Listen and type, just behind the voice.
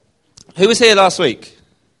Who was here last week?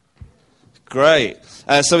 Great.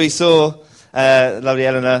 So we saw lovely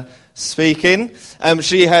Eleanor speaking.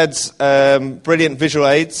 She had brilliant visual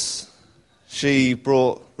aids. She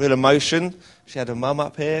brought real emotion. She had her mum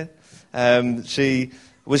up here. She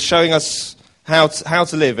was showing us how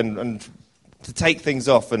to live and to take things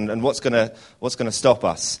off and what's going to stop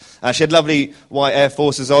us. She had lovely white Air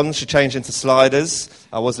Forces on. She changed into sliders.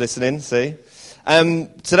 I was listening, see.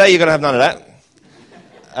 Today you're going to have none of that.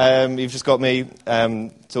 You've just got me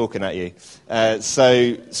talking at you.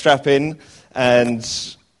 So strap in and,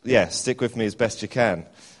 stick with me as best you can.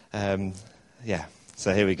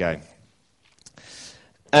 So here we go.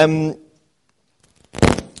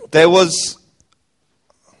 There was...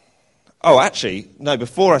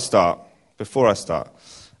 before I start,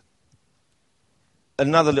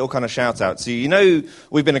 another little kind of shout out. So,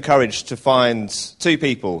 we've been encouraged to find two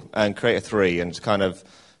people and create a three and kind of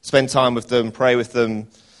spend time with them, pray with them,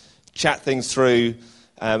 chat things through,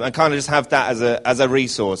 and kind of just have that as a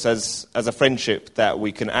resource, as a friendship that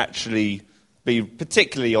we can actually be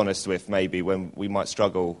particularly honest with, maybe when we might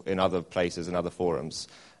struggle in other places and other forums.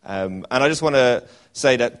 And I just want to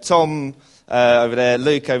say that Tom over there,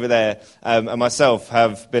 Luke over there, and myself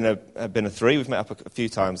have been a three. We've met up a few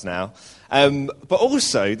times now. But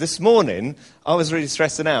also this morning, I was really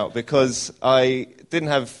stressing out because I didn't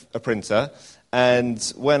have a printer. And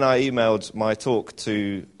when I emailed my talk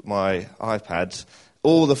to my iPad,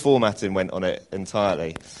 all the formatting went on it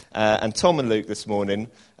entirely. And Tom and Luke this morning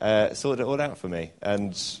sorted it all out for me.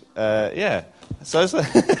 And, So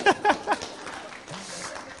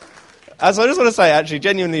I just want to say, actually,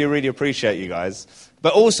 genuinely really appreciate you guys.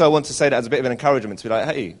 But also I want to say that as a bit of an encouragement to be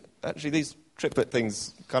like, hey, actually these triplet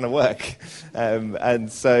things kind of work. And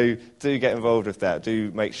so do get involved with that. Do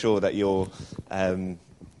make sure that you're...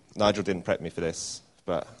 Nigel didn't prep me for this,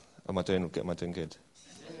 but am I doing good?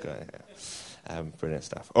 Great, yeah. Brilliant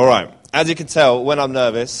stuff. All right. As you can tell, when I'm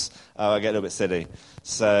nervous, I get a little bit silly.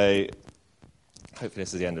 So hopefully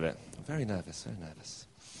this is the end of it. I'm very nervous, very nervous.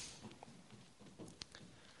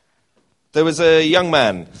 There was a young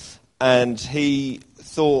man, and he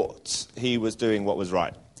thought he was doing what was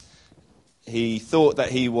right. He thought that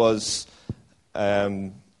he was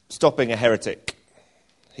stopping a heretic.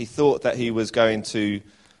 He thought that he was going to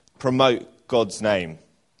promote God's name.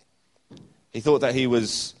 He thought that he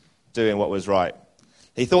was doing what was right.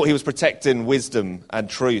 He thought he was protecting wisdom and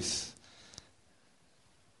truth.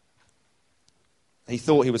 He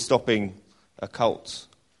thought he was stopping a cult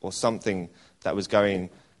or something that was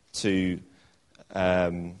going to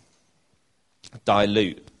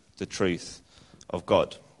dilute the truth of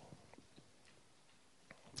God.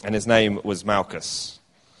 And his name was Malchus.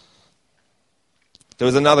 There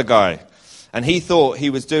was another guy, and he thought he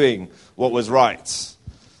was doing what was right.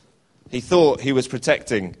 He thought he was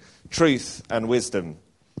protecting truth and wisdom.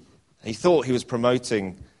 He thought he was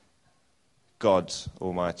promoting God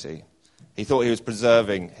Almighty. He thought he was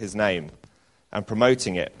preserving his name and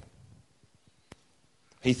promoting it.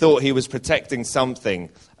 He thought he was protecting something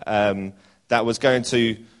that was going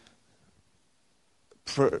to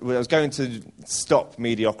stop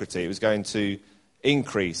mediocrity. It was going to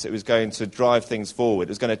increase. It was going to drive things forward.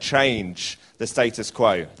 It was going to change the status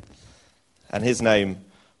quo. And his name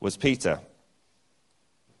was Peter.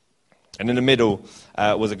 And in the middle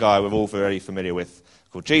was a guy we're all very familiar with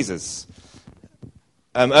called Jesus.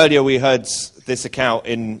 Earlier we heard this account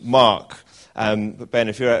in Mark. But Ben,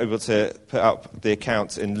 if you're able to put up the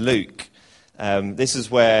account in Luke, this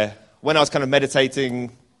is where, when I was kind of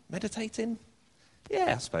meditating?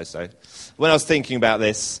 Yeah, I suppose so. When I was thinking about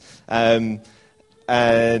this and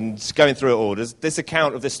going through it all, there's this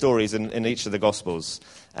account of this story is in each of the Gospels.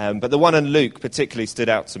 But the one in Luke particularly stood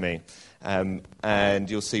out to me, and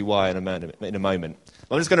you'll see why in a moment.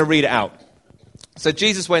 I'm just going to read it out. So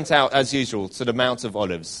Jesus went out, as usual, to the Mount of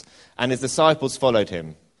Olives, and his disciples followed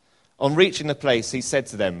him. On reaching the place, he said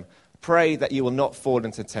to them, "Pray that you will not fall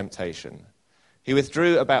into temptation." He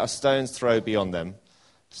withdrew about a stone's throw beyond them.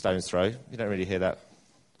 Stone's throw. You don't really hear that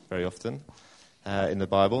very often in the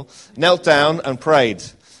Bible. Knelt down and prayed,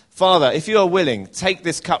 "Father, if you are willing, take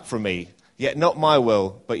this cup from me, yet not my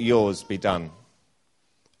will, but yours be done."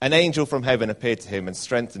 An angel from heaven appeared to him and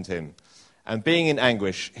strengthened him. And being in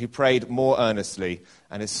anguish, he prayed more earnestly,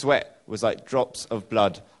 and his sweat was like drops of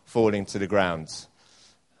blood falling to the ground.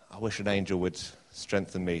 I wish an angel would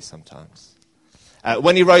strengthen me sometimes.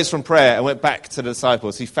 When he rose from prayer and went back to the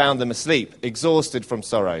disciples, he found them asleep, exhausted from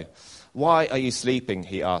sorrow. "Why are you sleeping?"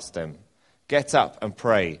 he asked them. "Get up and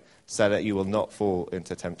pray so that you will not fall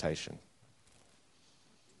into temptation."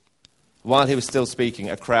 While he was still speaking,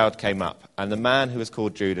 a crowd came up, and the man who was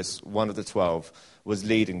called Judas, one of the 12, was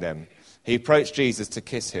leading them. He approached Jesus to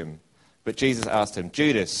kiss him, but Jesus asked him,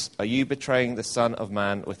 "Judas, are you betraying the Son of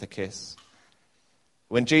Man with a kiss?"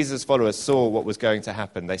 When Jesus' followers saw what was going to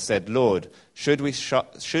happen, they said, "Lord, should we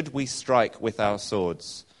strike with our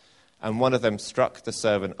swords?" And one of them struck the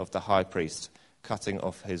servant of the high priest, cutting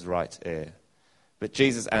off his right ear. But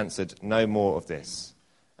Jesus answered, "No more of this."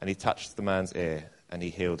 And he touched the man's ear, and he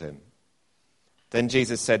healed him. Then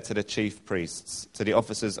Jesus said to the chief priests, to the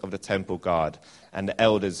officers of the temple guard, and the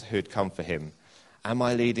elders who had come for him, "Am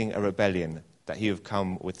I leading a rebellion that you have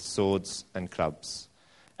come with swords and clubs?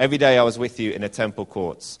 Every day I was with you in the temple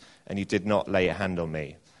courts, and you did not lay a hand on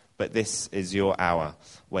me. But this is your hour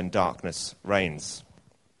when darkness reigns."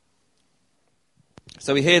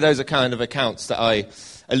 So we hear those are kind of accounts that I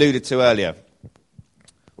alluded to earlier.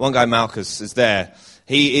 One guy, Malchus, is there.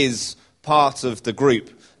 He is part of the group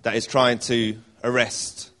that is trying to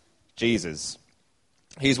arrest Jesus.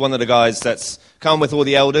 He's one of the guys that's come with all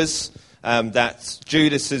the elders that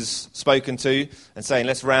Judas has spoken to and saying,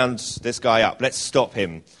 let's round this guy up, let's stop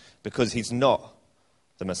him, because he's not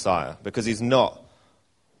the Messiah, because he's not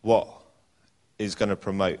what is going to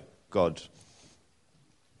promote God.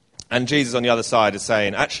 And Jesus on the other side is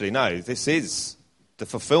saying, actually, no, this is the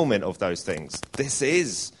fulfillment of those things. This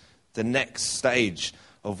is the next stage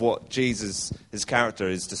of what Jesus, his character,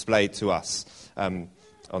 is displayed to us on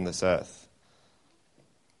this earth.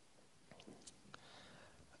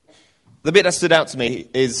 The bit that stood out to me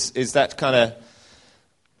is that kind of,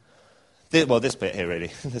 this bit here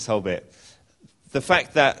really, this whole bit. The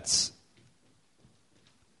fact that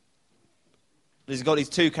he's got these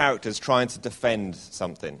two characters trying to defend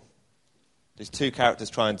something. These two characters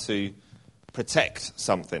trying to protect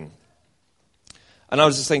something. And I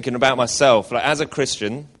was just thinking about myself, like as a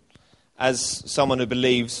Christian, as someone who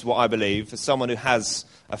believes what I believe, as someone who has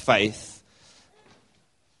a faith,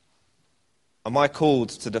 am I called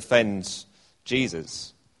to defend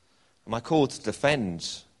Jesus? Am I called to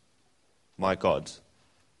defend my God,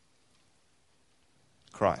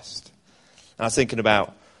 Christ? And I was thinking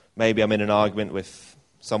about maybe I'm in an argument with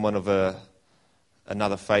someone of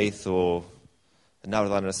another faith or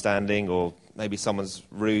another understanding, or maybe someone's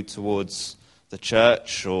rude towards the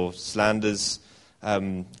church or slanders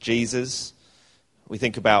Jesus. We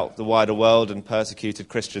think about the wider world and persecuted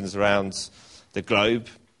Christians around the globe.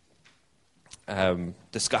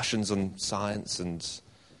 Discussions on science, and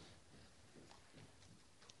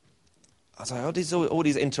I was like, all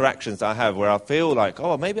these interactions that I have where I feel like,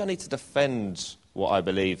 maybe I need to defend what I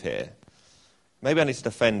believe here. Maybe I need to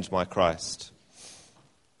defend my Christ.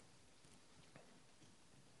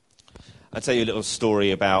 I'll tell you a little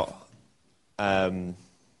story about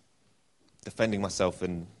defending myself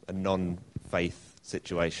in a non-faith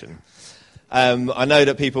situation. I know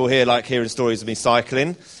that people here like hearing stories of me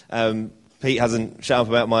cycling. Pete hasn't shut up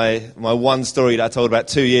about my one story that I told about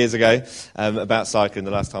 2 years ago about cycling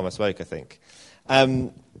the last time I spoke, I think.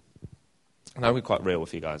 And I'll be quite real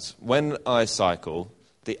with you guys. When I cycle,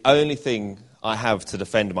 the only thing I have to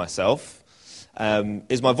defend myself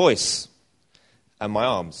is my voice and my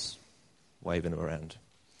arms, waving them around.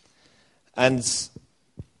 And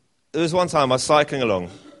there was one time I was cycling along,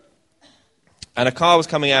 and a car was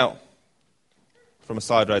coming out from a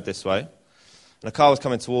side road this way, and a car was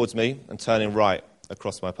coming towards me and turning right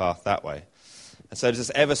across my path that way. And so there's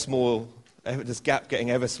this gap getting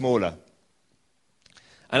ever smaller.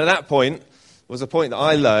 And at that point was a point that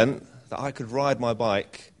I learned that I could ride my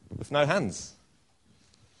bike with no hands.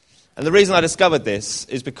 And the reason I discovered this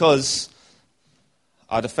is because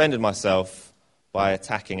I defended myself by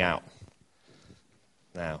attacking out.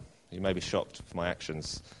 Now, you may be shocked for my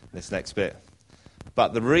actions in this next bit.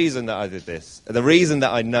 But the reason that I did this, the reason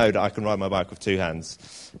that I know that I can ride my bike with two hands,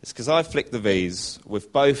 is because I flicked the V's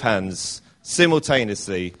with both hands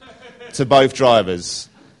simultaneously to both drivers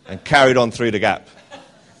and carried on through the gap.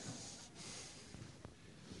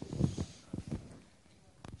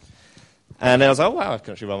 And then I was like, wow, I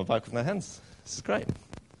can actually ride my bike with no hands. This is great.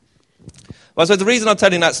 Well, so the reason I'm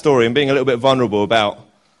telling that story and being a little bit vulnerable about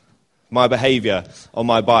my behaviour on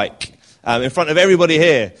my bike in front of everybody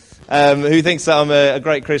here, who thinks that I'm a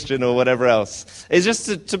great Christian or whatever else, is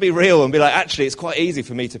just to be real and be like, actually, it's quite easy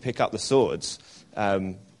for me to pick up the swords,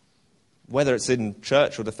 whether it's in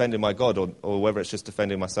church or defending my God or whether it's just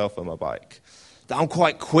defending myself on my bike. That I'm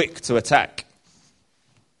quite quick to attack.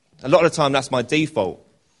 A lot of the time, that's my default,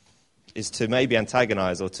 is to maybe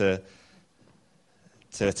antagonise or to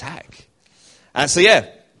attack. And so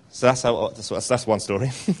that's one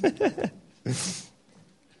story.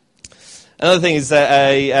 Another thing is that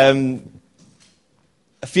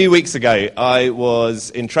a few weeks ago, I was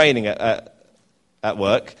in training at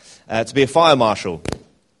work, to be a fire marshal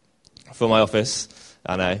for my office.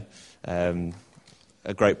 I know,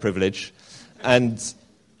 a great privilege. And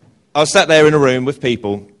I was sat there in a room with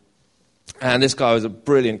people, and this guy was a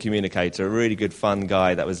brilliant communicator, a really good, fun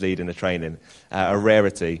guy that was leading the training, a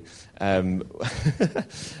rarity, and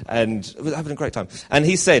was having a great time. And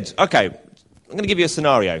he said, okay, I'm going to give you a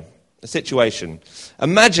scenario, a situation.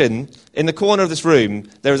 Imagine in the corner of this room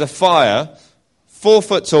there is a fire 4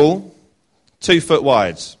 foot tall, 2 foot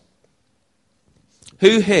wide.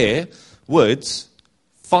 Who here would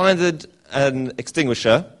find an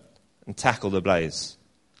extinguisher and tackle the blaze?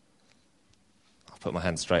 I'll put my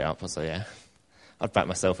hand straight up. I'll say, yeah. I'd back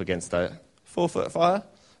myself against a 4 foot fire.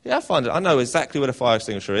 Yeah, I find it. I know exactly what a fire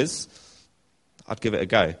extinguisher is. I'd give it a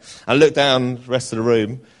go. I looked down the rest of the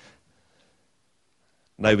room.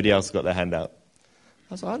 Nobody else got their hand out.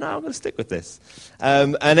 I was like, oh, no, I'm going to stick with this.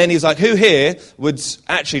 And then he was like, who here would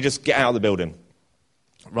actually just get out of the building?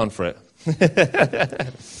 Run for it.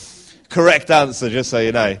 Correct answer, just so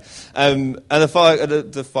you know. And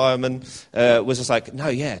the fireman was just like, no,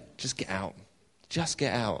 yeah, just get out. Just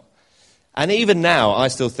get out. And even now, I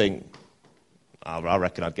still think, oh, I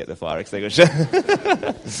reckon I'd get the fire extinguisher.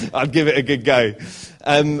 I'd give it a good go.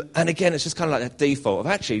 And again, it's just kind of like a default of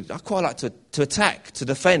actually, I quite like to attack, to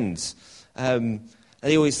defend.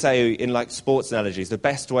 They always say in like sports analogies, the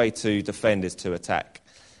best way to defend is to attack.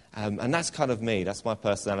 And that's kind of me. That's my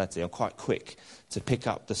personality. I'm quite quick to pick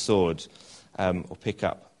up the sword or pick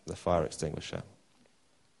up the fire extinguisher.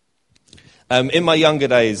 In my younger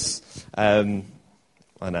days, I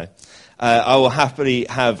will happily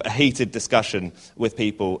have a heated discussion with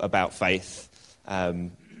people about faith. I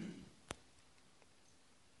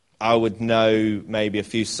would know maybe a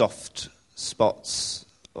few soft spots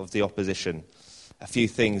of the opposition, a few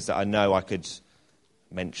things that I know I could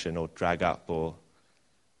mention or drag up, or,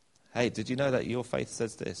 hey, did you know that your faith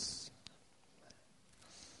says this?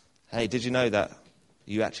 Hey, did you know that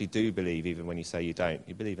you actually do believe even when you say you don't?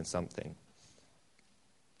 You believe in something.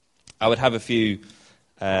 I would have a few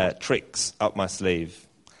tricks up my sleeve.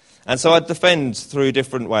 And so I'd defend through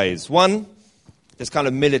different ways. One, this kind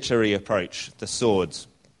of military approach, the sword.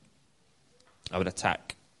 I would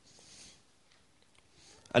attack.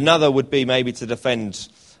 Another would be maybe to defend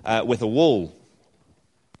with a wall.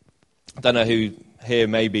 I don't know who here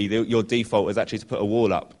maybe your default is actually to put a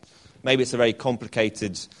wall up. Maybe it's a very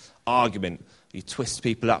complicated argument. You twist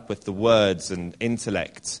people up with the words and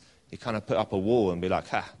intellect. You kind of put up a wall and be like,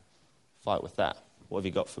 fight with that. What have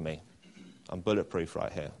you got for me? I'm bulletproof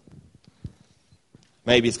right here.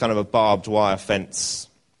 Maybe it's kind of a barbed wire fence.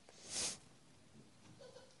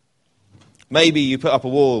 Maybe you put up a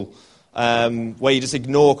wall where you just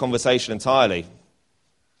ignore conversation entirely.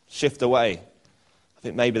 Shift away. I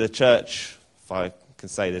think maybe the church, if I can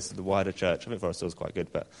say this, the wider church, I think Forest Hill is quite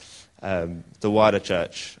good, but the wider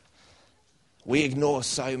church, we ignore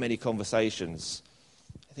so many conversations.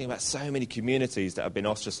 I think about so many communities that have been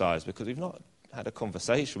ostracized because we've not had a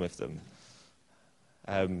conversation with them.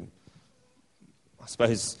 I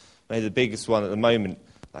suppose maybe the biggest one at the moment,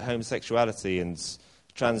 like homosexuality and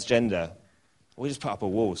transgender, we just put up a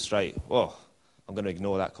wall straight. Oh, I'm going to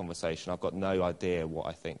ignore that conversation. I've got no idea what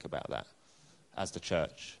I think about that as the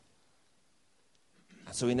church.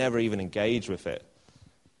 And so we never even engage with it.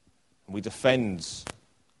 We defend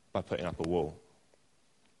by putting up a wall.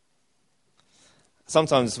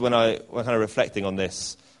 Sometimes when I'm kind of reflecting on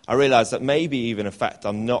this, I realise that maybe even in fact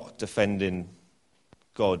I'm not defending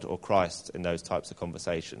God or Christ in those types of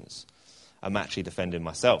conversations. I'm actually defending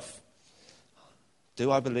myself.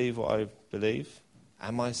 Do I believe what I believe?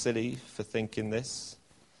 Am I silly for thinking this?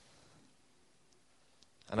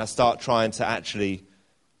 And I start trying to actually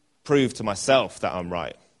prove to myself that I'm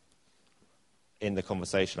right in the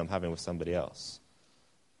conversation I'm having with somebody else.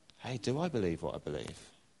 Hey, do I believe what I believe?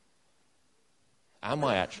 Am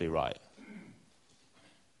I actually right?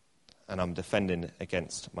 And I'm defending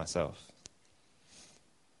against myself.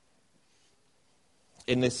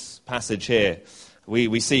 In this passage here,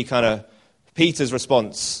 we see kind of Peter's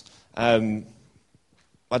response. I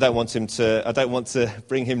don't want to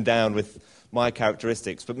bring him down with my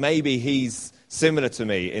characteristics, but maybe he's similar to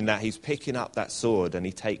me in that he's picking up that sword and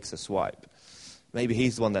he takes a swipe. Maybe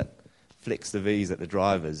he's the one that flicks the V's at the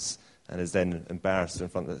drivers and is then embarrassed in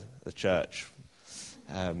front of the church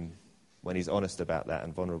when he's honest about that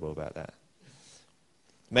and vulnerable about that.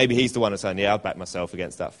 Maybe he's the one that's saying, yeah, I'll back myself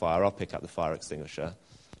against that fire. I'll pick up the fire extinguisher.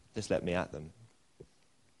 Just let me at them.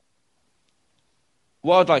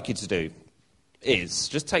 What I'd like you to do is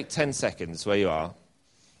just take 10 seconds where you are.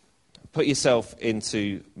 Put yourself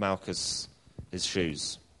into Malchus'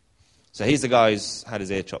 shoes. So he's the guy who's had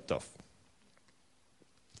his ear chopped off.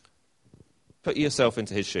 Put yourself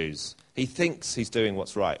into his shoes. He thinks he's doing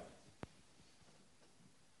what's right.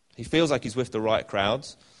 He feels like he's with the right crowd.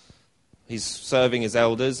 He's serving his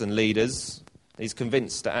elders and leaders. He's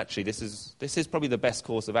convinced that actually this is probably the best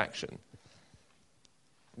course of action.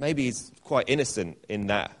 Maybe he's quite innocent in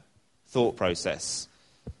that thought process.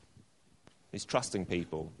 He's trusting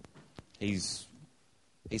people. He's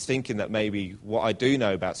thinking that maybe what I do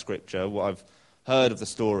know about Scripture, what I've heard of the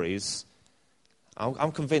stories,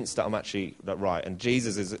 I'm convinced that I'm actually right, and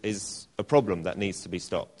Jesus is a problem that needs to be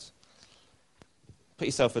stopped. Put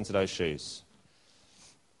yourself into those shoes.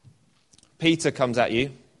 Peter comes at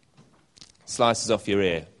you, slices off your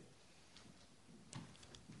ear.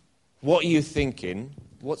 What are you thinking?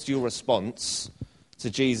 What's your response to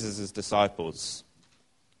Jesus' disciples?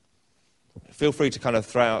 Feel free to kind of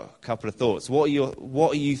throw out a couple of thoughts. What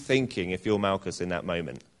are you thinking if you're Malchus in that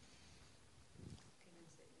moment?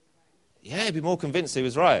 Yeah, be more convinced he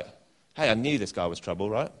was right. Hey, I knew this guy was trouble,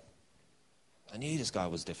 right? I knew this guy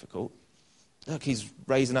was difficult. Look, he's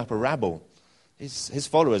raising up a rabble. His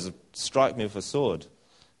followers strike me with a sword.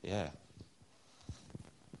 Yeah.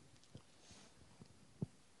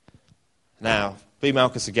 Now, be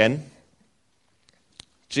Malchus again.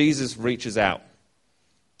 Jesus reaches out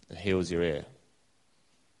and heals your ear.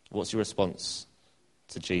 What's your response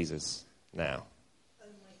to Jesus now? Oh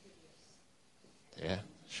my goodness. Yeah,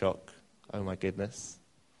 shock. Oh my goodness.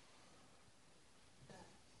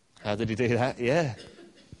 How did he do that? Yeah.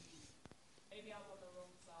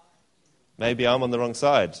 Maybe I'm on the wrong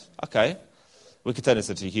side. Okay. We could turn this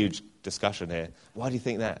into a huge discussion here. Why do you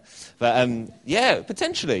think that? But yeah,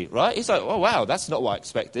 potentially, right? He's like, oh wow, that's not what I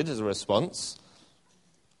expected as a response.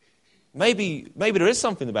 Maybe there is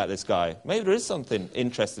something about this guy. Maybe there is something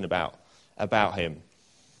interesting about him.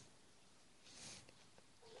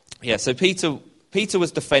 Yeah, so Peter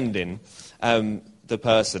was defending the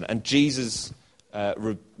person, and Jesus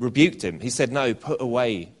rebuked him. He said, no, put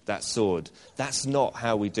away that sword. That's not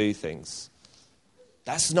how we do things.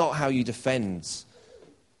 That's not how you defend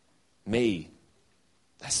me.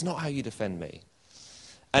 That's not how you defend me.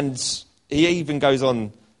 And he even goes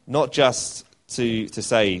on not just to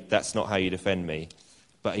say that's not how you defend me,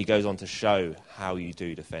 but he goes on to show how you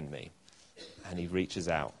do defend me. And he reaches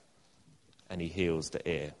out and he heals the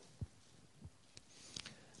ear.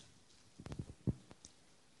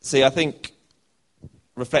 See, I think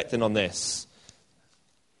reflecting on this,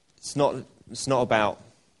 it's not about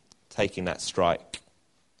taking that strike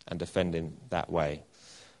and defending that way,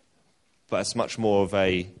 but it's much more of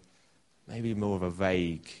maybe more of a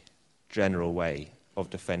vague, general way of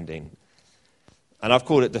defending. And I've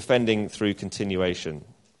called it defending through continuation.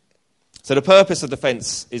 So the purpose of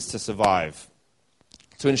defense is to survive,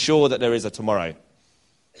 to ensure that there is a tomorrow,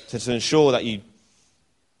 to ensure that you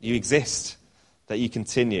exist, that you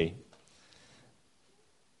continue.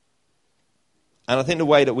 And I think the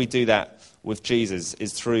way that we do that with Jesus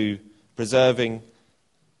is through preserving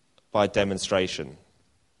by demonstration.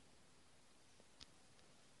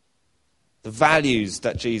 The values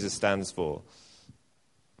that Jesus stands for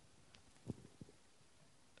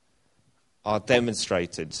are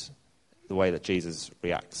demonstrated the way that Jesus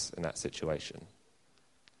reacts in that situation.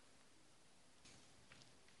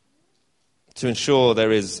 To ensure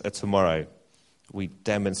there is a tomorrow, we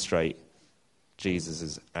demonstrate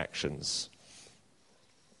Jesus' actions.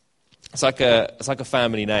 It's like a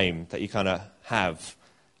family name that you kind of have,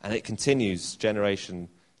 and it continues generation,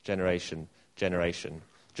 generation, generation,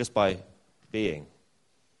 just by being,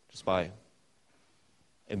 just by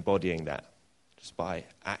embodying that, just by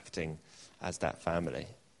acting as that family,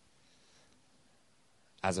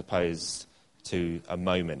 as opposed to a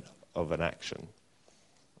moment of an action.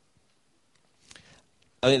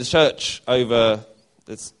 I think the church, over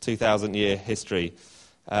this 2,000-year history,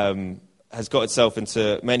 has got itself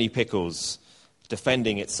into many pickles,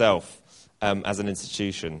 defending itself as an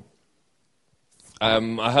institution.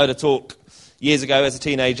 I heard a talk years ago as a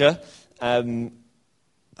teenager, and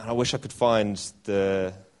I wish I could find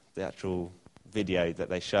the actual video that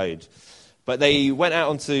they showed. But they went out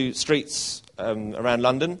onto streets around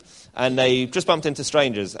London, and they just bumped into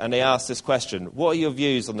strangers, and they asked this question: what are your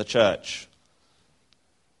views on the church?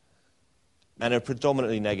 And they're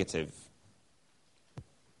predominantly negative.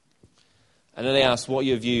 And then they asked, what are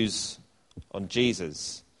your views on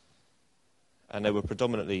Jesus? And they were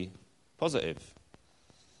predominantly positive.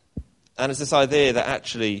 And it's this idea that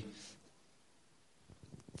actually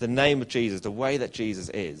the name of Jesus, the way that Jesus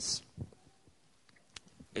is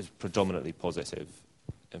predominantly positive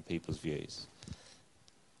in people's views.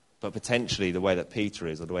 But potentially the way that Peter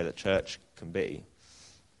is, or the way that church can be,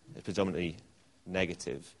 is predominantly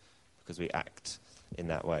negative because we act in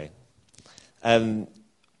that way.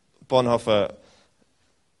 Bonhoeffer,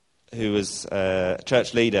 who was a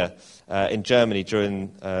church leader in Germany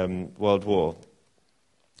during World War,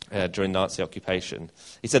 during Nazi occupation,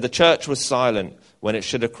 he said, "The church was silent when it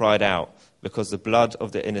should have cried out, because the blood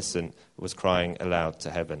of the innocent was crying aloud to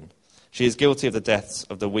heaven. She is guilty of the deaths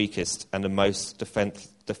of the weakest and the most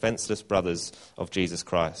defenseless brothers of Jesus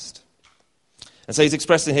Christ." And so he's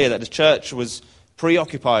expressing here that the church was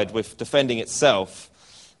preoccupied with defending itself,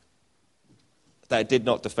 that it did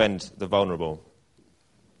not defend the vulnerable.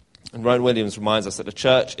 And Rowan Williams reminds us that the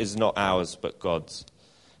church is not ours but God's.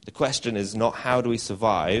 The question is not how do we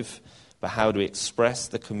survive, but how do we express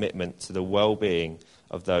the commitment to the well-being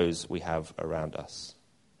of those we have around us.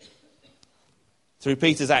 Through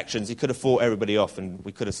Peter's actions, he could have fought everybody off and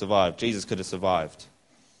we could have survived. Jesus could have survived.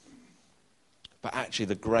 But actually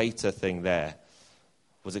the greater thing there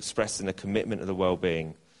was expressing the commitment of the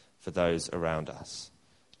well-being for those around us.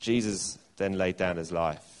 Jesus then laid down his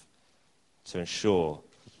life to ensure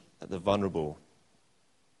that the vulnerable,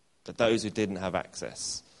 that those who didn't have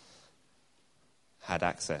access, had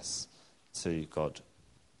access to God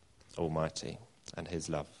Almighty and his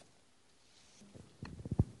love.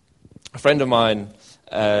 A friend of mine,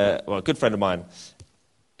 a good friend of mine,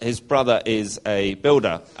 his brother is a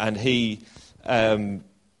builder, and he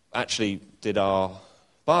actually did our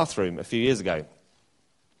bathroom a few years ago.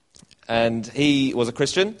 And he was a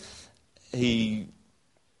Christian. He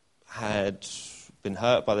had been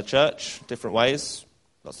hurt by the church, different ways,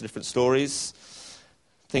 lots of different stories,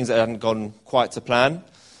 things that hadn't gone quite to plan.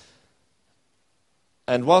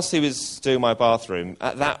 And whilst he was doing my bathroom,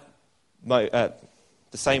 at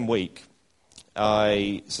the same week,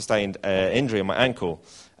 I sustained an injury in my ankle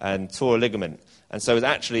and tore a ligament. And so I was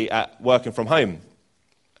actually working from home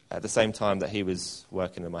at the same time that he was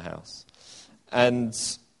working in my house. And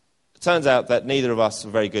it turns out that neither of us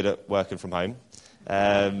were very good at working from home.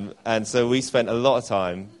 And so we spent a lot of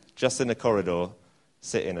time just in the corridor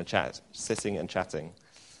sitting and chatting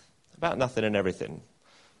about nothing and everything.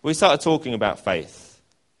 We started talking about faith.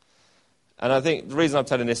 And I think the reason I'm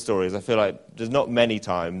telling this story is I feel like there's not many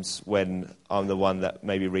times when I'm the one that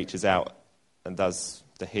maybe reaches out and does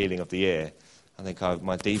the healing of the ear. I think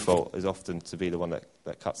my default is often to be the one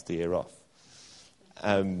that cuts the ear off.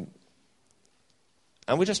 And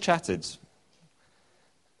we just chatted.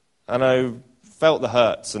 And I felt the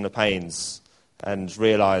hurts and the pains and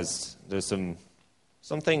realised there's some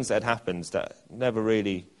things that had happened that never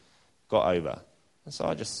really got over. And so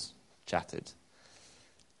I just chatted.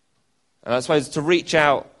 And I suppose to reach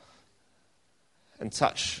out and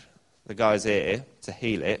touch the guy's ear to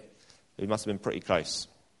heal it, we must have been pretty close.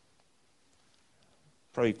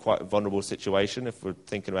 Probably quite a vulnerable situation if we're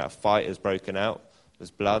thinking about a fight has broken out.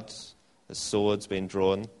 There's blood, there's swords being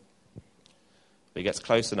drawn. But he gets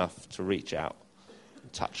close enough to reach out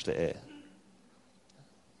and touch the ear.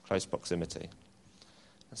 Close proximity.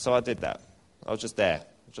 And so I did that. I was just there,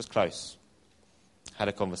 just close. Had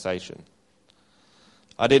a conversation.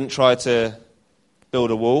 I didn't try to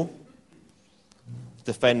build a wall,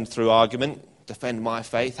 defend through argument, defend my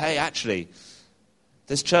faith. Hey, actually,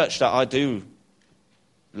 this church that I do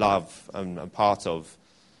love and am part of,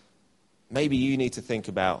 maybe you need to think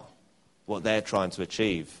about what they're trying to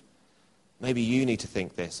achieve. Maybe you need to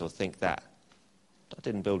think this or think that. I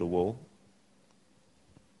didn't build a wall.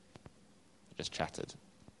 I just chatted.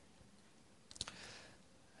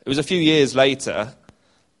 It was a few years later,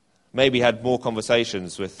 maybe had more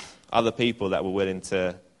conversations with other people that were willing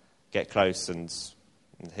to get close and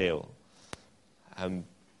heal.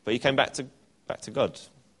 But he came back to God.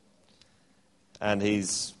 And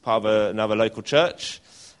he's part of another local church.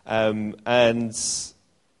 And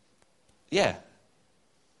yeah,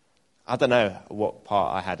 I don't know what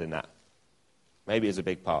part I had in that. Maybe it was a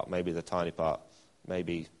big part, maybe it was a tiny part,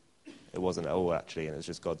 maybe it wasn't at all actually, and it was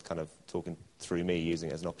just God kind of talking through me, using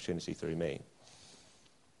it as an opportunity through me.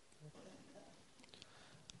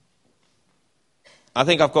 I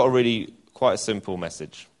think I've got quite a simple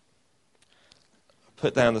message.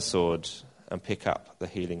 Put down the sword and pick up the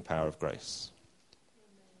healing power of grace.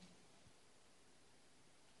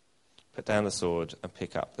 Put down the sword and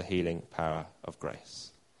pick up the healing power of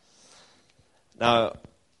grace. Now,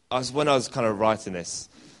 when I was kind of writing this,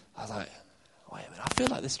 I was like, wait a minute, I feel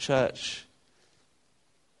like this church,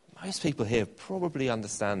 most people here probably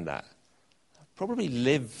understand that. Probably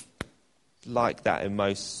live like that in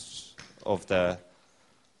most of the...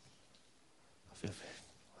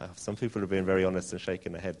 Some people are being very honest and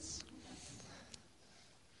shaking their heads.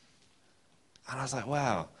 And I was like,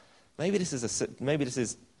 wow, maybe this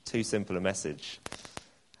is too simple a message.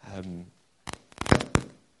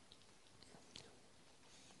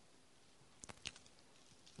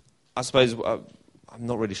 I suppose I'm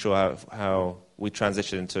not really sure how we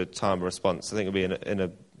transition into a time of response. I think it'll be in a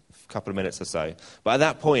couple of minutes or so. But at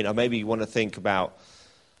that point, I maybe want to think about,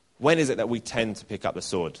 when is it that we tend to pick up the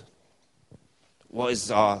sword? What is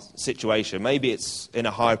our situation? Maybe it's in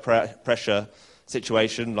a high pressure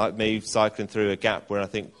situation, like me cycling through a gap where I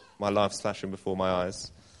think my life's flashing before my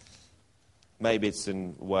eyes. Maybe it's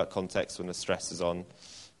in a work context when the stress is on.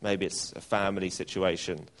 Maybe it's a family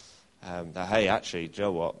situation. That, hey, actually, do you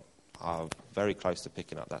know what? I'm very close to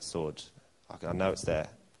picking up that sword. I know it's there.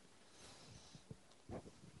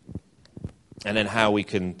 And then how we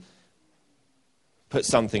can put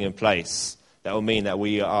something in place that will mean that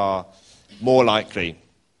we are more likely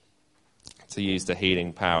to use the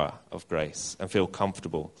healing power of grace and feel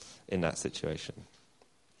comfortable in that situation.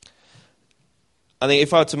 I think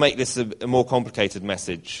if I were to make this a more complicated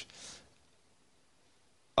message,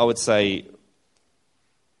 I would say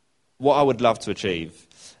what I would love to achieve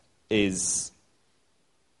is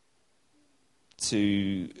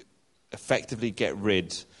to effectively get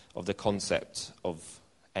rid of the concept of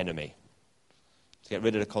enemy, to get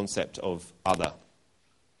rid of the concept of other.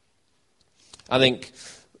 I think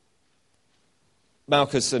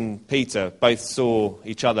Malchus and Peter both saw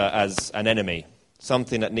each other as an enemy,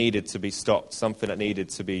 something that needed to be stopped, something that needed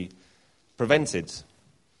to be prevented,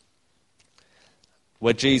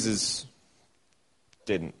 where Jesus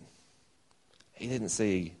didn't. He didn't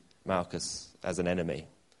see Malchus as an enemy.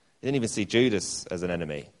 He didn't even see Judas as an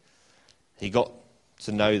enemy. He got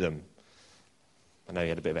to know them. I know he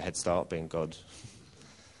had a bit of a head start being God.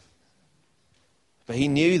 But he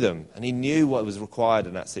knew them, and he knew what was required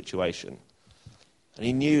in that situation. And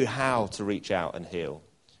he knew how to reach out and heal.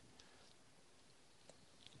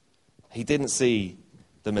 He didn't see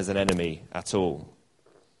them as an enemy at all.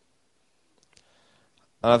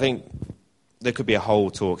 And I think there could be a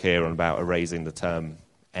whole talk here on about erasing the term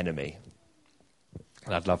enemy.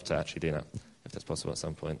 And I'd love to actually do that, if that's possible at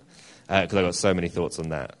some point. Because I've got so many thoughts on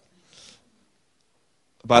that.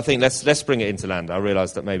 But I think let's bring it into land. I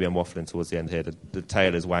realise that maybe I'm waffling towards the end here. The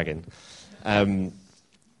tail is wagging. Are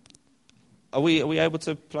we able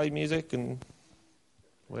to play music? And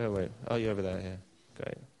where are we? Oh, you're over there. Yeah,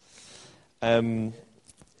 great. And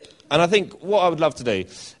I think what I would love to do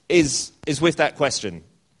is with that question.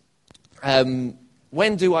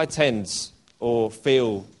 When do I tend or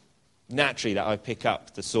feel naturally that I pick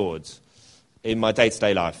up the sword in my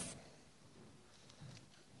day-to-day life?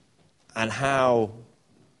 And how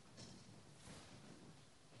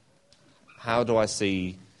do I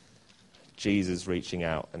see Jesus reaching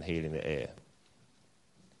out and healing the ear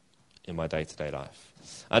in my day-to-day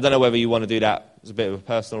life? I don't know whether you want to do that as a bit of a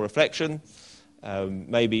personal reflection.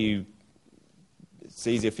 Maybe it's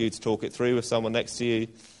easier for you to talk it through with someone next to you.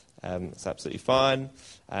 It's absolutely fine.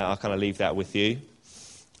 I'll kind of leave that with you.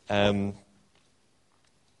 I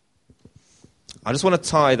just want to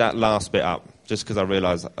tie that last bit up, just because I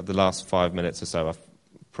realise the last 5 minutes or so I've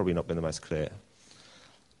probably not been the most clear.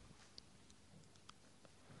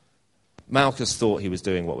 Malchus thought he was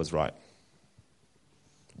doing what was right.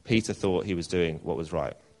 Peter thought he was doing what was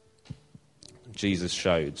right. Jesus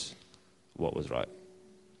showed what was right.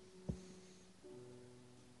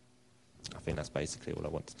 I think that's basically all I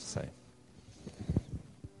wanted to say.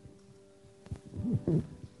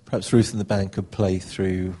 Perhaps Ruth and the band could play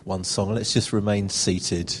through one song. Let's just remain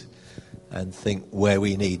seated and think where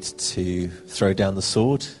we need to throw down the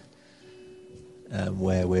sword,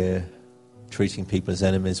 where we're treating people as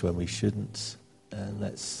enemies when we shouldn't. And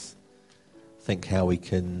let's think how we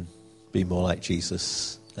can be more like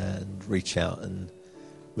Jesus and reach out and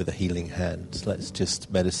with a healing hand. Let's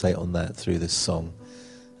just meditate on that through this song,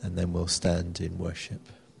 and then we'll stand in worship.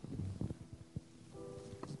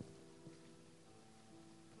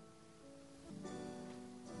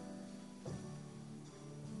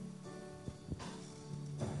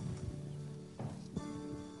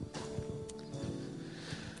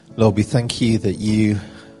 Lord, we thank you that you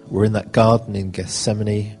were in that garden in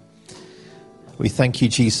Gethsemane. We thank you,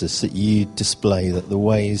 Jesus, that you display that the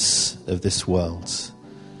ways of this world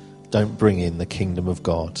don't bring in the kingdom of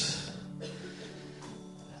God.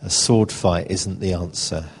 A sword fight isn't the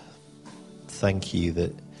answer. Thank you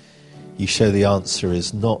that you show the answer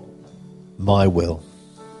is not my will,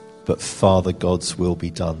 but Father God's will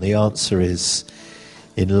be done. The answer is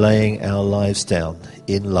in laying our lives down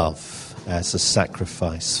in love as a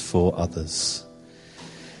sacrifice for others.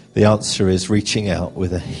 The answer is reaching out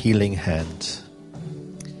with a healing hand.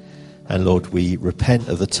 And Lord, we repent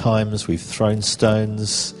of the times we've thrown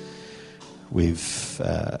stones, we've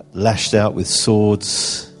lashed out with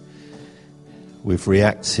swords, we've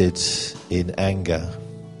reacted in anger.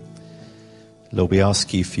 Lord, we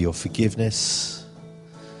ask you for your forgiveness.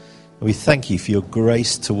 We thank you for your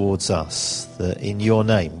grace towards us, that in your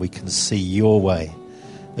name we can see your way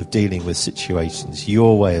of dealing with situations,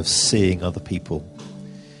 your way of seeing other people,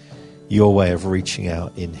 your way of reaching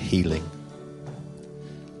out in healing.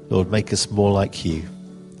 Lord, make us more like you.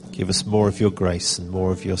 Give us more of your grace and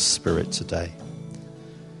more of your Spirit today.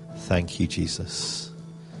 Thank you, Jesus.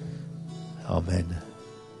 Amen.